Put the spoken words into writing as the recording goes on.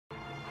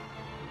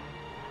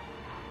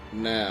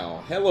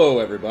Now, hello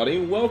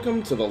everybody,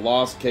 welcome to the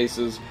Lost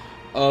Cases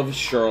of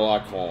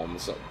Sherlock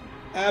Holmes.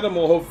 Adam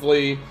will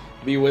hopefully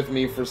be with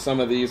me for some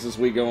of these as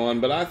we go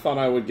on, but I thought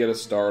I would get a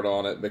start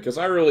on it because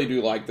I really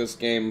do like this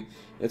game.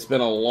 It's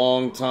been a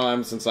long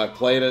time since I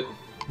played it.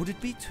 Would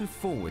it be too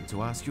forward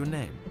to ask your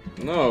name?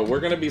 No, we're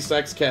gonna be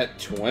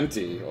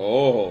SexCat20.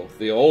 Oh,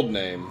 the old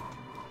name.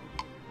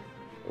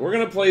 We're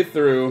gonna play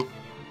through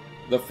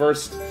the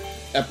first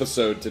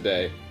episode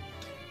today.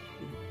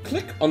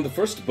 Click on the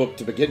first book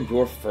to begin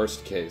your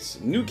first case.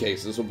 New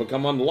cases will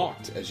become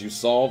unlocked as you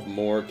solve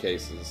more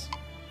cases.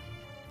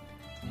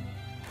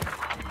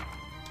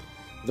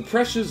 The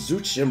precious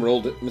Zouch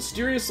Emerald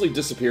mysteriously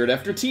disappeared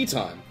after tea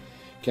time.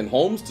 Can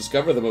Holmes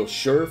discover the most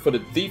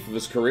sure-footed thief of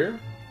his career?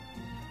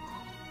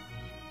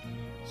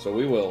 So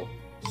we will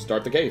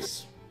start the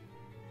case.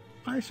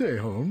 I say,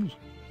 Holmes,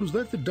 was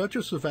that the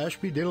Duchess of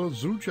Ashby de la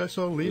Zouch I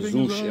saw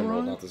leaving? Zouch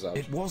Emerald, not the Zouch.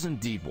 It was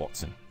indeed,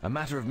 Watson. A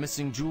matter of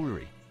missing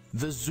jewellery.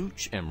 The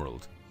Zouch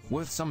Emerald,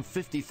 worth some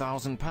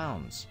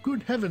 £50,000.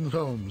 Good heavens,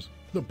 Holmes.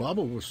 The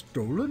bauble was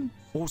stolen?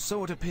 Or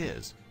so it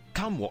appears.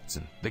 Come,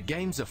 Watson, the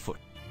game's afoot.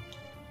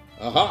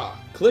 Aha!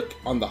 Click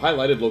on the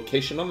highlighted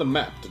location on the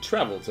map to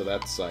travel to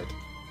that site.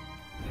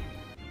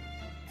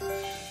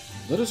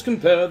 Let us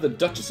compare the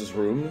Duchess's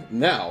room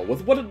now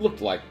with what it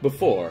looked like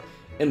before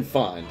and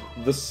find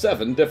the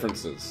 7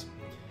 differences.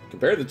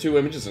 Compare the 2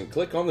 images and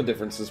click on the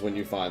differences when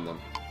you find them.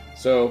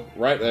 So,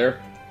 right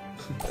there,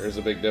 there's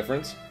a big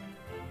difference.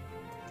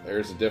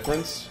 There's a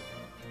difference.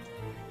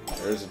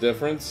 There's a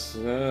difference.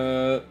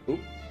 Oop.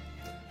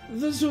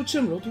 The Zouch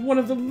Emerald, one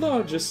of the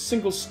largest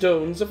single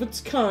stones of its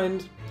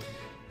kind,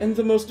 and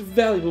the most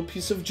valuable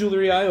piece of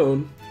jewelry I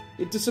own.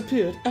 It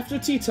disappeared after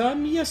tea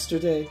time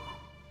yesterday.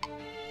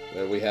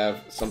 There we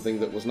have something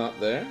that was not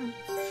there.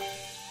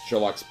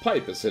 Sherlock's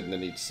pipe is hidden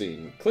in each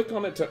scene. Click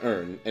on it to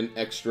earn an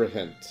extra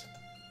hint.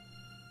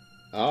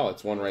 Oh,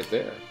 it's one right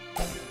there.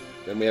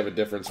 Then we have a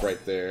difference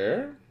right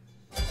there.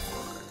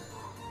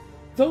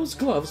 Those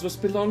gloves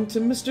must belong to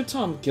Mr.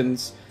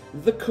 Tompkins,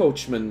 the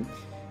coachman.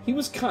 He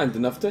was kind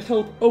enough to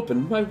help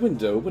open my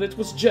window when it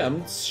was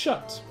jammed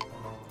shut.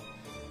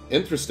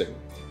 Interesting.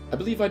 I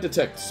believe I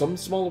detect some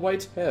small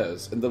white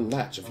hairs in the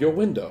latch of your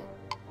window.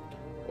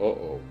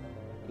 Uh-oh.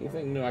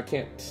 Anything new? I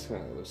can't...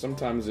 there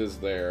sometimes is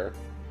there.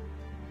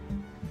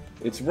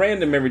 It's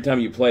random every time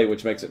you play,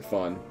 which makes it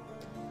fun.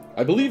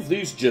 I believe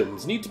these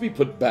gems need to be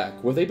put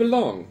back where they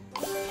belong.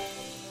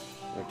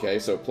 Okay,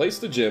 so place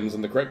the gems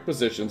in the correct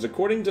positions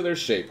according to their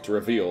shape to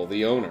reveal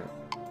the owner.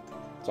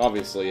 It's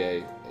obviously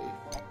a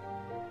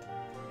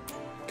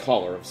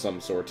collar of some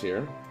sort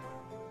here.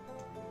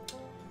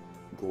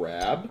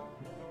 Grab.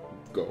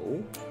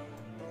 Go.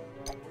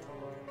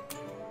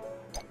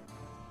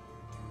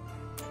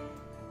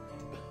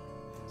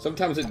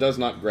 Sometimes it does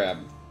not grab.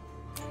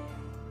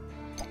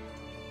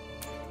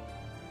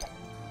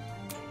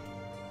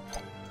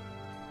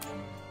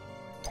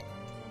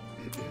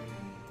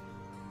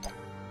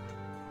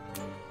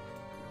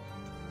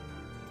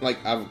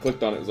 Like, I've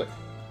clicked on it, it's like,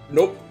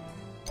 nope.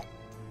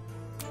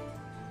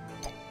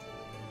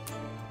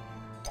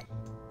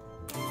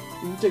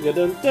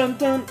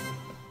 Dun-dun-dun-dun.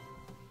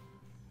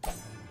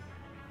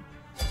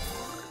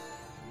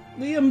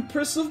 The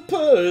Empress of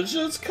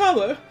Persia's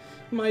collar.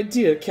 My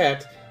dear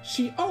cat,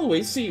 she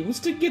always seems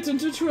to get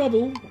into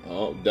trouble.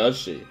 Oh, does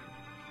she? So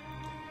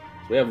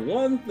we have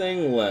one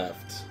thing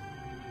left.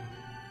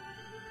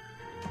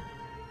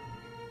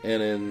 And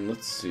then,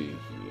 let's see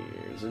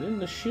here. Is it in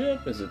the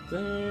ship? Is it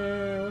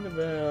there? What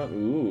about...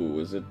 Ooh,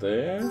 is it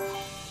there?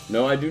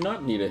 No, I do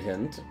not need a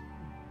hint.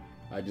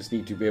 I just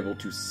need to be able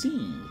to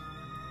see.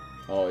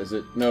 Oh, is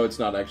it... No, it's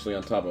not actually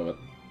on top of it.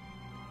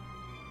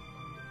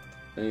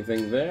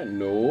 Anything there?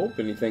 Nope.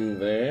 Anything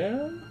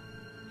there?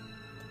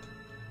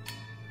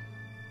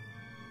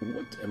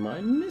 What am I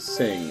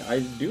missing? I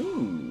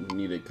do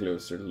need a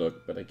closer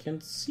look, but I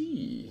can't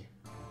see.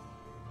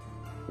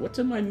 What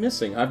am I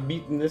missing? I've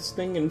beaten this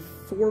thing in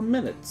 4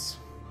 minutes.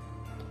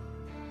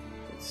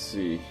 Let's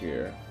see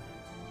here.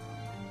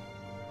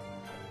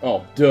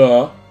 Oh,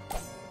 duh.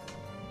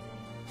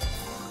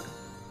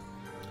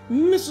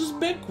 Mrs.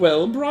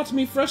 Beckwell brought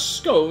me fresh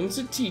scones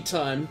at tea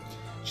time.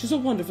 She's a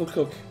wonderful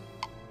cook.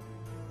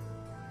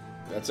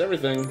 That's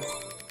everything.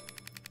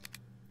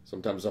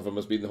 Sometimes stuff I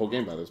must beat the whole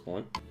game by this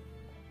point.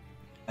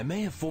 I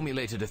may have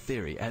formulated a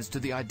theory as to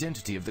the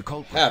identity of the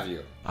culprit. Have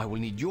you? I will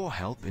need your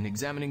help in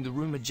examining the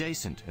room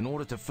adjacent in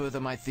order to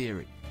further my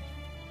theory.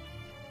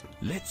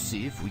 Let's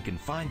see if we can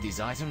find these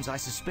items I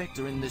suspect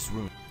are in this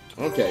room.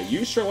 Okay,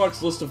 use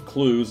Sherlock's list of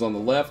clues on the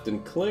left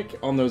and click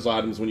on those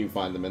items when you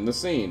find them in the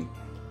scene.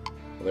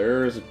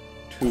 There's a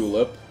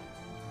tulip.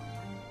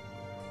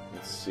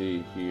 Let's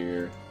see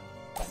here.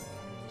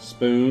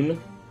 Spoon.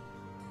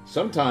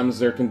 Sometimes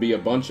there can be a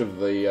bunch of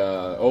the,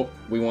 oh,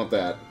 we want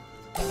that.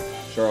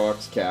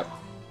 Sherlock's cap.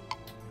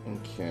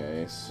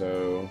 Okay,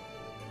 so...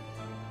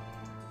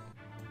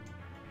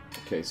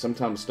 Okay,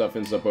 sometimes stuff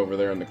ends up over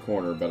there in the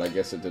corner, but I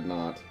guess it did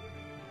not.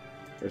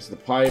 There's the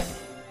pipe.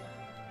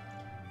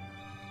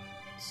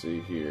 Let's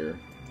see here.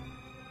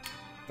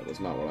 That was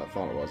not what I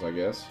thought it was, I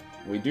guess.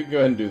 We do go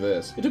ahead and do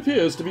this. It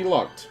appears to be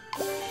locked.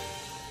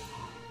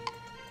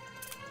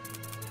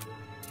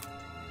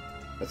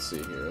 Let's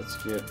see here.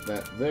 Let's get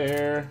that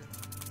there.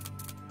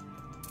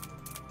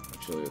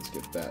 Actually, let's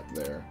get that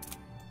there.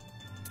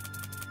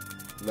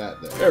 That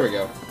there. There we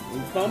go.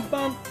 Bum,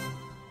 bum.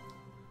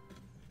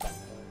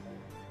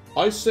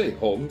 I say,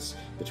 Holmes,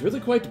 it really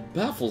quite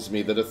baffles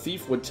me that a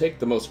thief would take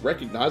the most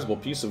recognizable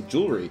piece of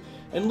jewelry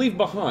and leave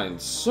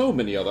behind so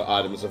many other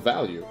items of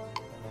value.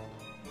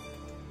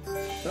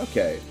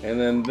 Okay, and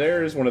then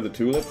there's one of the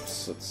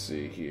tulips. Let's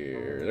see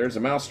here. There's a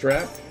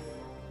mousetrap.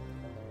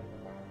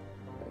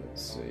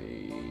 Let's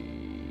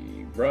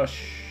see.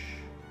 Brush.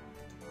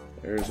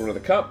 There's one of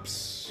the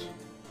cups.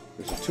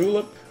 There's a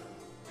tulip.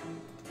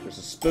 There's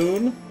a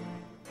spoon.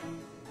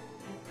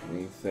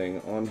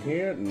 Anything on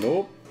here?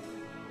 Nope.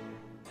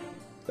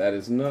 That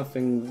is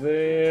nothing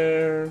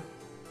there.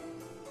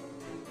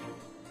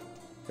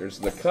 There's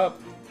the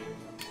cup.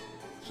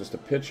 It's just a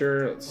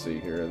pitcher. Let's see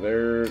here.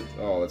 There.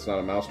 Oh, that's not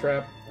a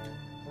mousetrap.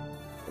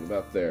 What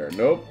about there?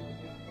 Nope.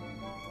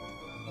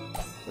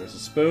 There's a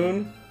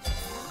spoon.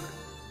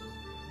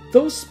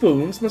 Those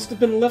spoons must have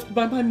been left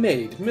by my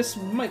maid. Miss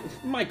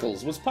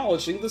Michaels was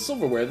polishing the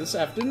silverware this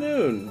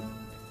afternoon.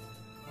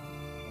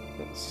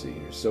 Let's see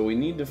here. So we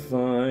need to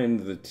find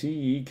the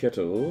tea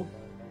kettle.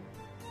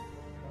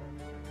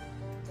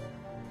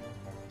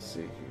 Let's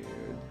see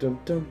here. Dum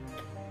dum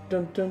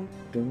dum dum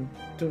dum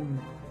dum.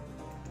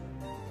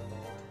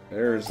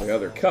 There's the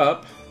other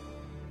cup.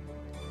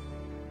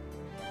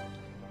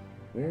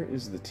 Where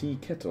is the tea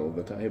kettle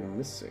that I am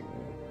missing?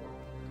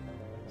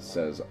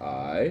 Says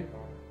I.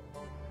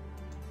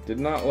 Did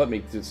not let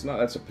me. It's not.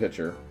 That's a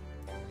pitcher.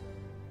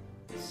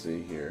 Let's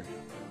see here.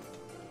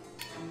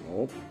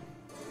 Nope.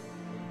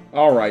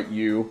 All right,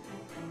 you.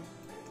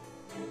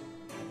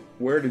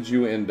 Where did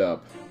you end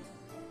up?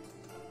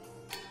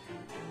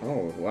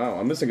 Oh wow!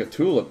 I'm missing a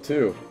tulip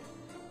too.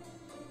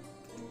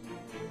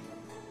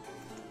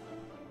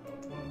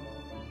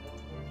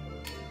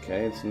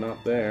 Okay, it's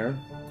not there.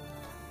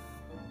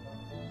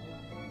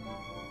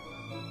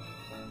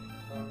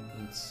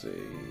 Let's see.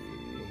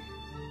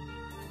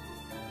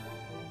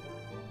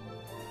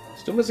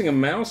 Still missing a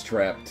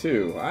mousetrap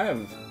too. I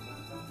have.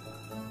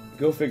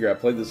 Go figure. I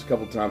played this a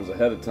couple times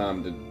ahead of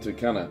time to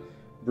kind of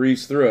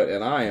breeze through it,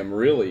 and I am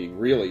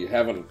really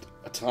having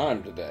a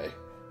time today.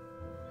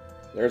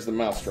 There's the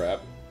mousetrap.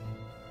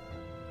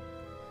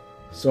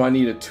 So I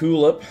need a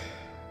tulip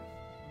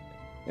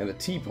and a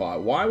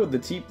teapot. Why would the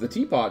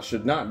teapot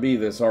should not be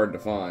this hard to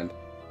find?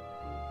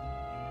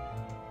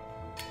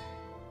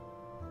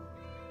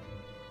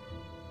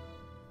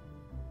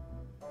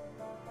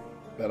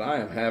 But I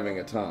am having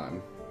a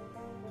time.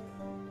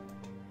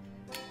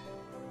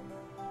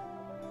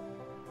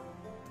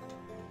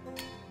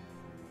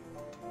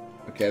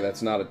 Okay,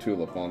 that's not a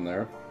tulip on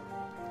there.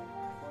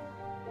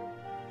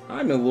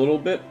 I'm a little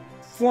bit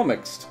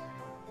flummoxed.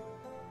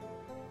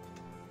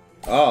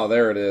 Oh,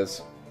 there it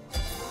is.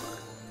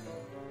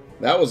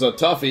 That was a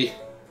toughie.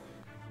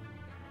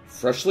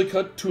 Freshly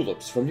cut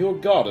tulips from your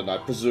garden, I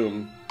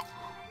presume.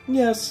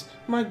 Yes,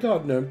 my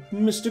gardener,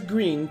 Mr.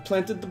 Green,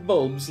 planted the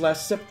bulbs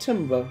last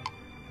September.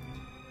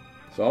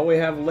 So all we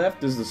have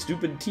left is the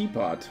stupid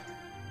teapot.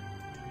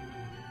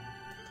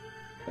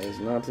 That is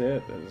not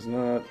it. That is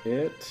not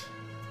it.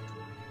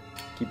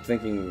 Keep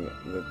thinking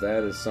that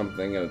that is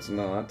something, and it's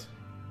not.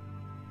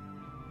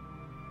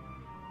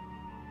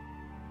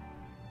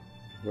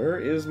 Where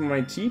is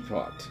my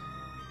teapot?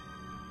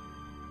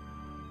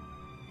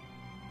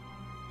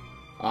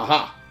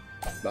 Aha!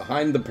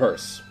 Behind the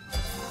purse.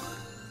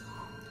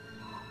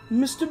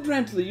 Mr.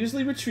 Brantley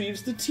usually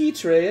retrieves the tea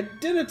tray at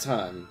dinner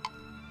time.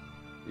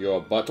 Your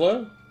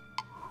butler?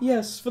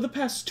 Yes, for the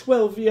past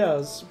 12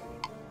 years.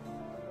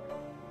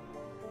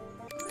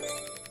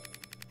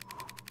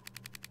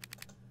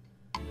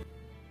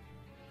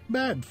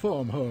 Bad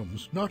form,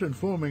 Holmes, not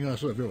informing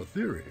us of your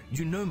theory.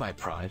 You know my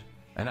pride,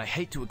 and I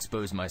hate to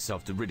expose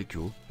myself to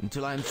ridicule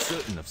until I am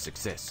certain of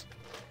success.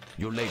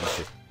 Your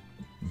ladyship,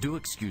 do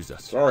excuse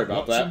us. Sorry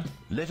about Watson,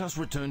 that. let us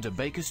return to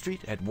Baker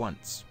Street at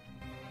once.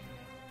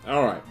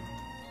 Alright.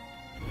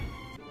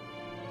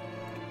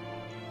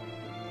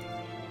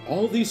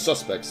 All these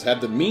suspects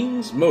had the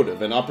means,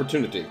 motive, and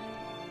opportunity.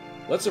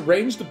 Let's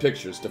arrange the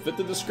pictures to fit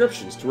the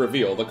descriptions to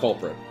reveal the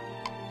culprit.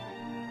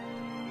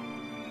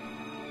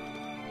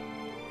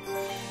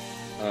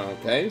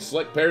 Okay,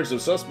 select pairs of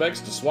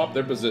suspects to swap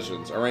their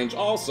positions. Arrange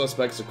all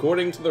suspects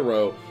according to the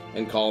row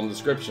and column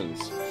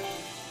descriptions.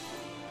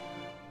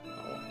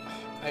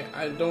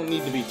 I don't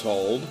need to be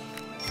told.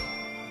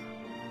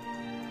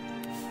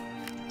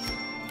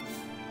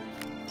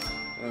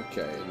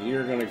 Okay, and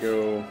you're gonna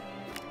go...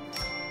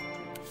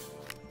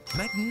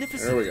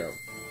 Magnificent. There we go.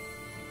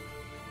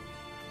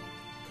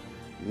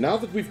 Now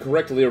that we've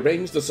correctly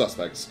arranged the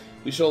suspects,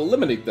 we shall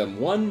eliminate them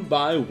one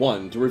by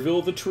one to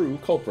reveal the true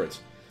culprit.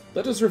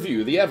 Let us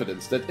review the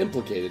evidence that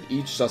implicated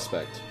each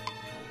suspect.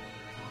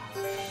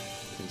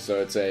 And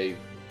so it's a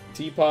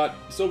teapot,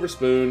 silver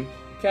spoon,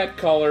 cat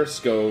collar,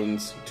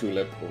 scones,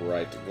 tulip,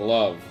 right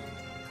glove.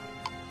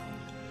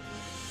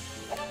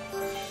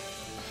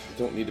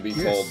 Don't need to be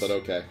told, but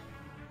okay.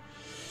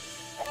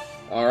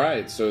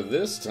 Alright, so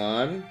this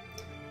time...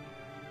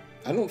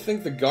 I don't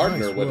think the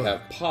gardener would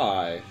have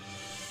pie.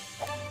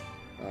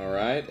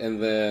 Alright,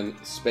 and then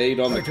spade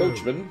on the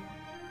coachman.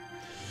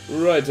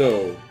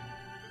 Righto.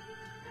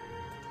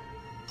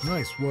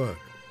 Nice work.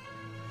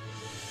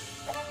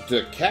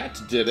 The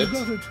cat did it. You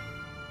got it.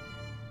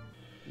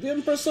 The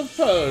Empress of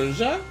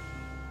Persia?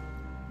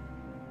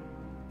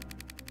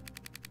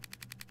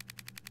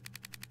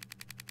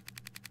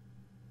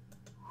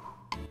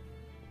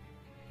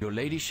 Your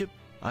ladyship,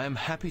 I am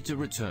happy to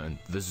return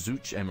the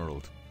Zouch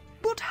Emerald.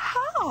 But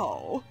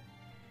how?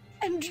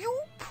 And you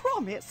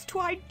promised to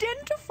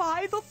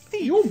identify the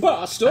thief. You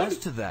bastard! As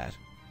to that,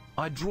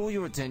 I draw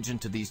your attention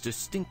to these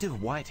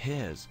distinctive white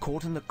hairs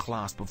caught in the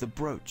clasp of the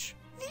brooch.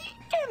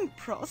 The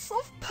Empress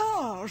of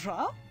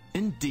Persia?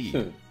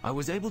 Indeed, I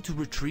was able to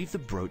retrieve the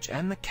brooch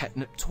and the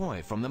catnip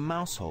toy from the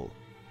mouse hole,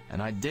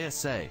 and I dare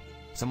say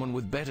someone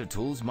with better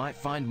tools might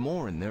find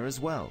more in there as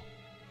well.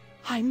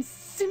 I'm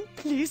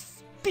simply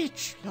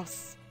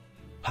speechless.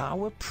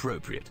 How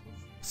appropriate.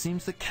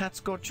 Seems the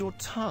cat's got your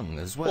tongue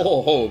as well.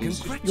 Oh, Holmes,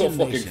 you're fucking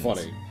Congratulations.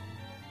 funny.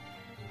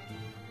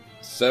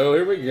 So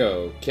here we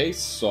go. Case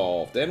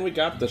solved. And we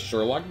got the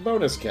Sherlock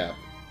bonus cap.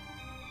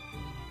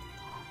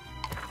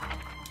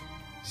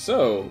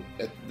 So,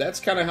 that's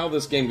kind of how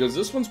this game goes.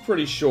 This one's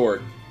pretty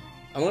short.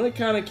 I'm going to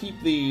kind of keep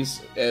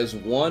these as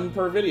one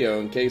per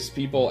video in case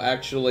people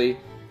actually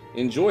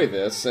enjoy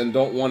this and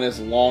don't want as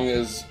long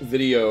as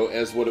video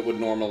as what it would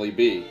normally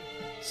be.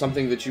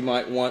 Something that you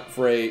might want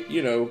for a,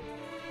 you know,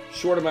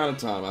 short amount of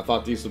time. I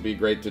thought these would be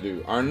great to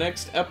do. Our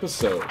next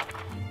episode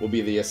will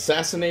be the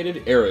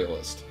Assassinated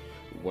Aerialist.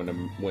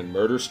 When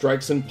murder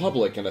strikes in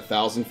public and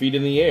 1,000 feet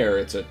in the air,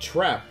 it's a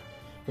trap.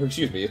 Or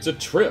excuse me, it's a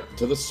trip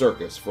to the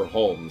circus for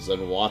Holmes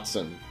and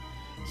Watson.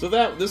 So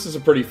this is a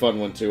pretty fun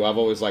one too. I've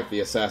always liked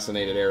the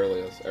Assassinated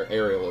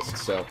Aerialist,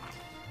 so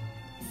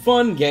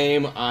fun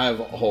game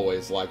I've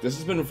always liked. This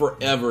has been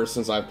forever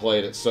since I've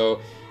played it, so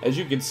as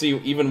you can see,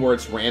 even where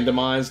it's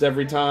randomized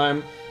every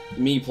time,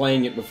 me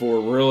playing it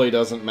before really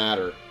doesn't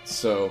matter.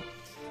 So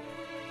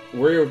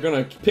we're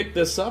going to pick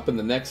this up in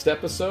the next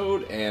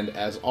episode, and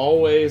as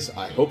always,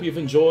 I hope you've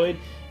enjoyed,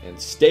 and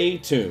stay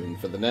tuned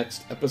for the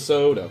next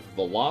episode of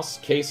The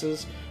Lost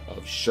Cases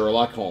of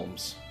Sherlock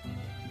Holmes.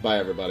 Bye,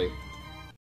 everybody.